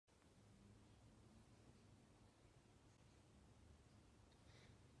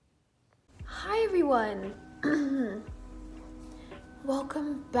everyone.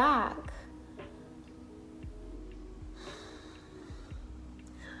 Welcome back.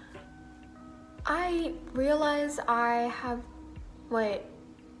 I realize I have, wait,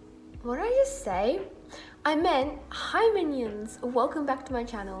 what did I just say? I meant, hi minions, welcome back to my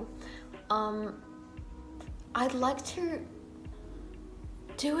channel. I'd like to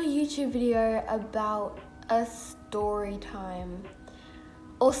do a YouTube video about a story time.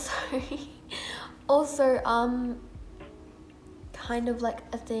 Also, kind of like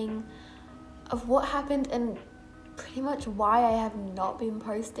a thing of what happened and pretty much why I have not been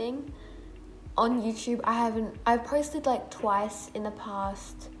posting on YouTube. I've posted like twice in the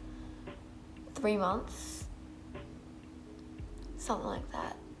past 3 months, something like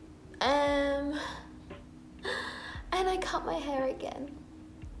that. And I cut my hair again.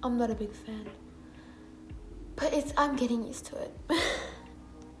 I'm not a big fan, but I'm getting used to it.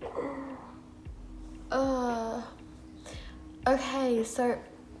 Okay, so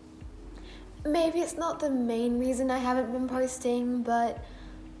maybe it's not the main reason I haven't been posting, but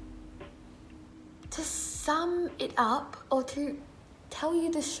to sum it up, or to tell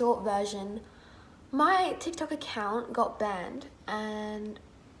you the short version, my TikTok account got banned, and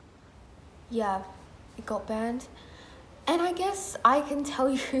yeah, it got banned. And I guess I can tell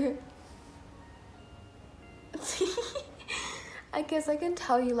you I guess I can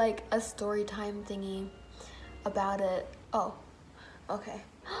tell you like a story time thingy about it. Oh, okay.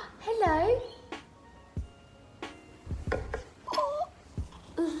 Hello. Oh.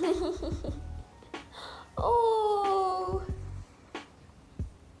 Oh.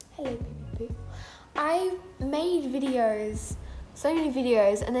 Hello, baby. I made videos, so many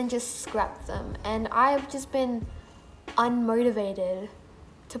videos, and then just scrapped them. And I've just been unmotivated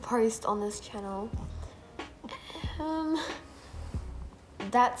to post on this channel.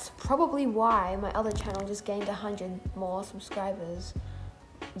 That's probably why my other channel just gained 100 more subscribers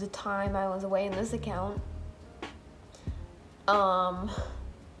the time I was away in this account.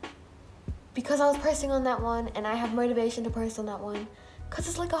 Because I was posting on that one and I have motivation to post on that one because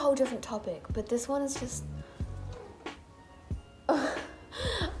it's like a whole different topic, but this one is just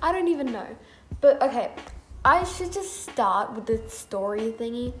I don't even know. But okay, I should just start with the story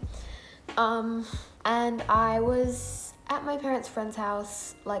thingy. And I was at my parents' friend's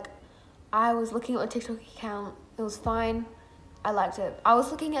house. Like, I was looking at a TikTok account. It was fine. I liked it. I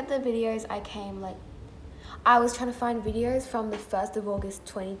was looking at the videos. I was trying to find videos from the 1st of August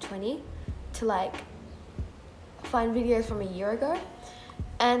 2020 to like find videos from a year ago.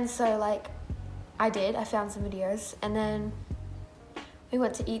 And so like I found some videos, and then we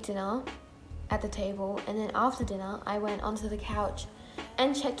went to eat dinner at the table, and then after dinner I went onto the couch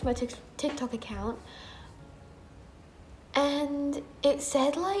and checked my TikTok account, and it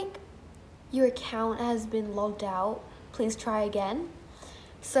said like, your account has been logged out, please try again.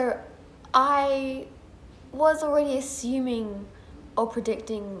 So I was already assuming or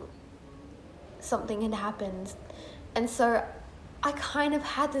predicting something had happened, and so I kind of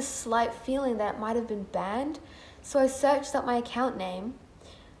had this slight feeling that it might have been banned. So I searched up my account name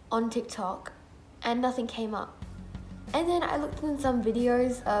on TikTok and nothing came up. And then I looked in some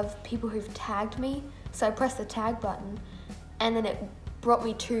videos of people who've tagged me, so I pressed the tag button, and then it brought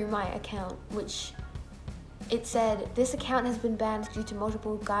me to my account, which it said, this account has been banned due to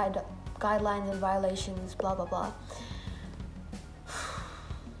multiple guidelines and violations, blah blah blah.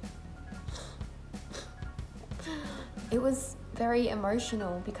 It was very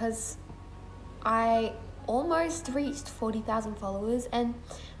emotional because I almost reached 40,000 followers, and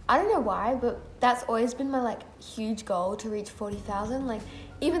I don't know why, but that's always been my like huge goal, to reach 40,000. Like,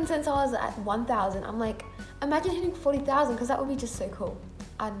 even since I was at 1,000, I'm like, imagine hitting 40,000, because that would be just so cool.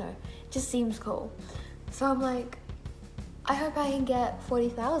 I don't know, it just seems cool. So I'm like, I hope I can get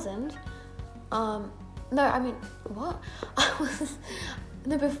 40,000. No, I mean, what?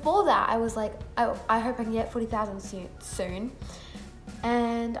 No, before that, I was like, I hope I can get 40,000 soon.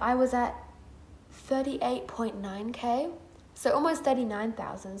 And I was at 38.9k. So almost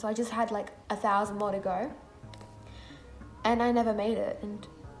 39,000. So I just had like 1,000 more to go. And I never made it. And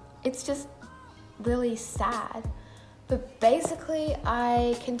it's just really sad. But basically,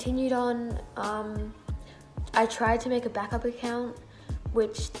 I continued on. I tried to make a backup account,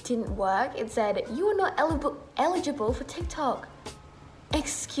 which didn't work. It said, you are not eligible for TikTok.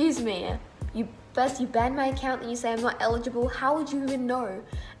 Excuse me. You banned my account and you say I'm not eligible. How would you even know?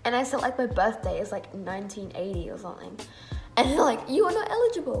 And I said like my birthday is like 1980 or something. And they're like, you are not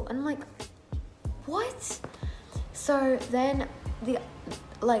eligible. And I'm like, what? So then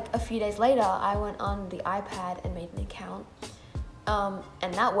a few days later, I went on the iPad and made an account.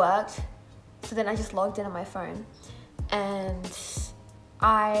 And that worked. So then I just logged in on my phone, and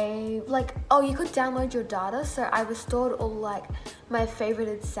I you could download your data, so I restored all like my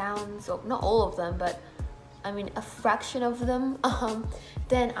favorited sounds, or not all of them, but I mean a fraction of them.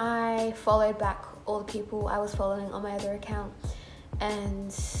 Then I followed back all the people I was following on my other account,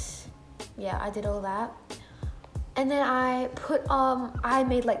 and yeah, I did all that. And then I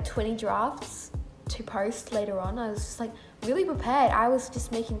made like 20 drafts to post later on. I was just like really prepared. I was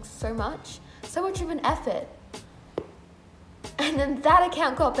just making so much of an effort. And then that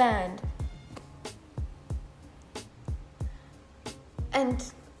account got banned. And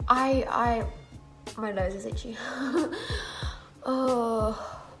my nose is itchy.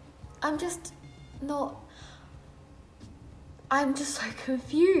 Oh, I'm just so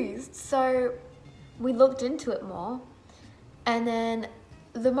confused. So we looked into it more, and then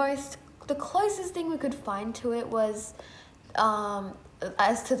the closest thing we could find to it was,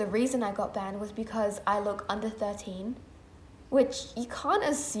 as to the reason I got banned, was because I look under 13, which you can't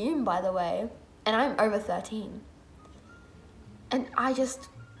assume, by the way, and I'm over 13. And I just,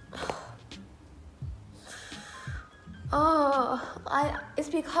 it's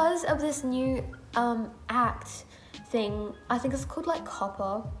because of this new act thing. I think it's called like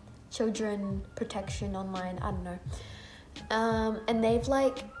COPPA, Children Protection Online, I don't know. And they've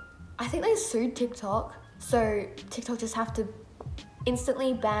I think they sued TikTok, so TikTok just have to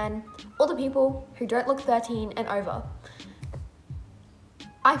instantly ban all the people who don't look 13 and over.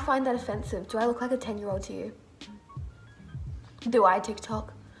 I find that offensive. Do I look like a 10-year-old to you? Do I,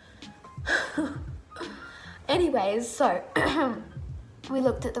 TikTok? Anyways, so we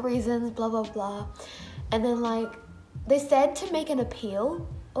looked at the reasons, blah, blah, blah. And then they said to make an appeal.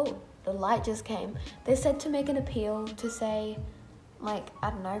 Oh, the light just came. They said to make an appeal to say, I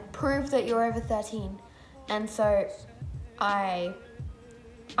don't know, prove that you're over 13. And so I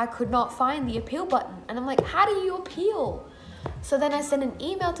could not find the appeal button. And I'm like, how do you appeal? So then I sent an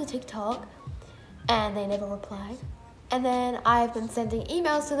email to TikTok, and they never replied. And then I've been sending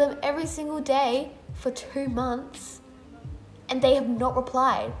emails to them every single day for 2 months, and they have not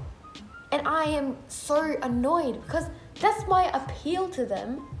replied. And I am so annoyed because that's my appeal to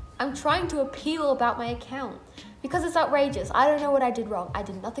them. I'm trying to appeal about my account because it's outrageous. I don't know what I did wrong. I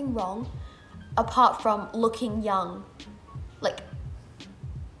did nothing wrong apart from looking young.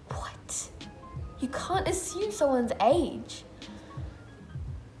 What? You can't assume someone's age.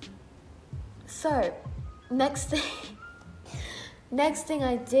 So, next thing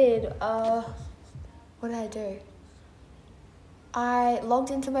I did, what did I do? I logged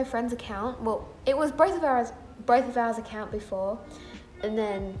into my friend's account. Well, it was both of ours account before, and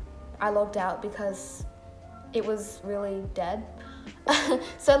then I logged out because it was really dead.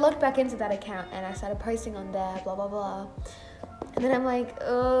 So I logged back into that account and I started posting on there, blah, blah, blah. And then I'm like,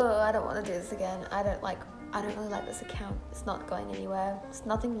 oh, I don't want to do this again. I don't really like this account. It's not going anywhere. It's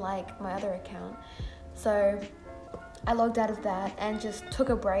nothing like my other account. So I logged out of that and just took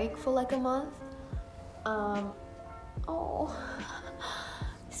a break for a month.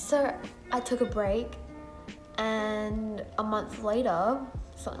 So I took a break, and a month later,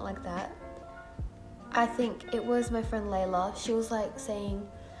 something like that, I think it was my friend Layla, she was saying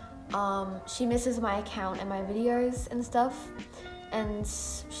she misses my account and my videos and stuff, and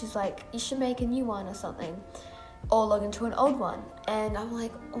she's like, you should make a new one or something, or log into an old one. And I'm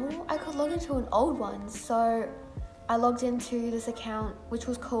like, oh, I could log into an old one. So I logged into this account which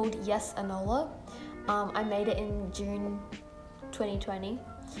was called Yes Enola. I made it in June 2020,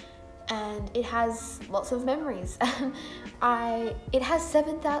 and it has lots of memories. It has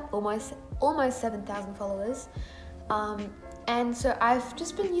almost 7,000 followers, and so I've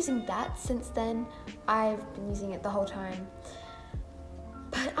just been using that since then. I've been using it the whole time,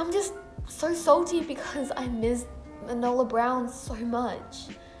 but I'm just so salty because I miss enolabrownn so much.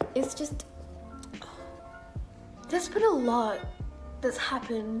 It's just, there's been a lot that's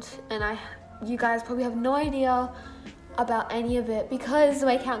happened, and you guys probably have no idea about any of it because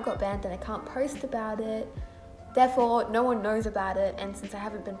my account got banned and I can't post about it. Therefore, no one knows about it, and since I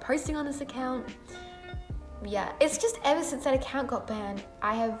haven't been posting on this account, yeah, it's just ever since that account got banned,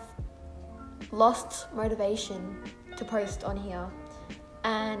 I have lost motivation to post on here.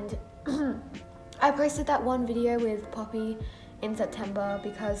 And I posted that one video with Poppy in September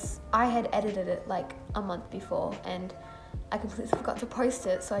because I had edited it a month before, and I completely forgot to post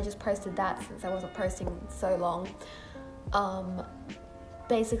it, so I just posted that since I wasn't posting so long.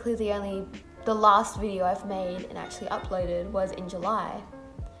 Basically the last video I've made and actually uploaded was in July.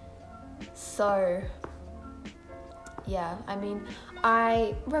 So yeah, I mean,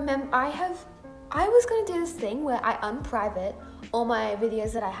 I was gonna do this thing where I unprivate all my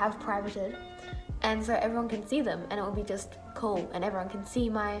videos that I have privated, and so everyone can see them, and it will be just cool, and everyone can see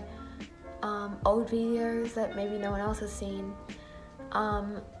my old videos that maybe no one else has seen.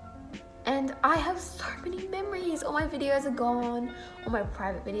 And I have so many memories. All my videos are gone, all my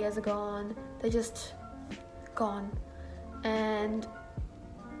private videos are gone, they're just gone. And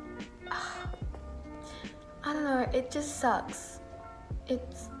I don't know, it just sucks.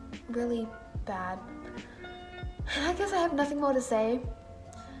 It's really bad. And I guess I have nothing more to say.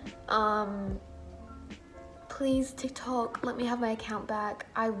 Please, TikTok, let me have my account back.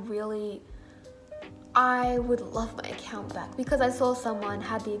 I would love my account back, because I saw someone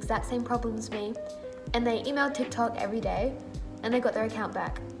had the exact same problem as me, and they emailed TikTok every day and they got their account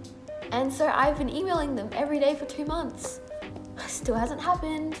back. And so I've been emailing them every day for 2 months. Still hasn't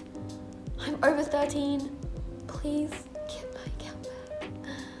happened. I'm over 13. Please get my account back.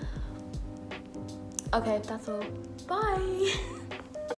 Okay, that's all. Bye.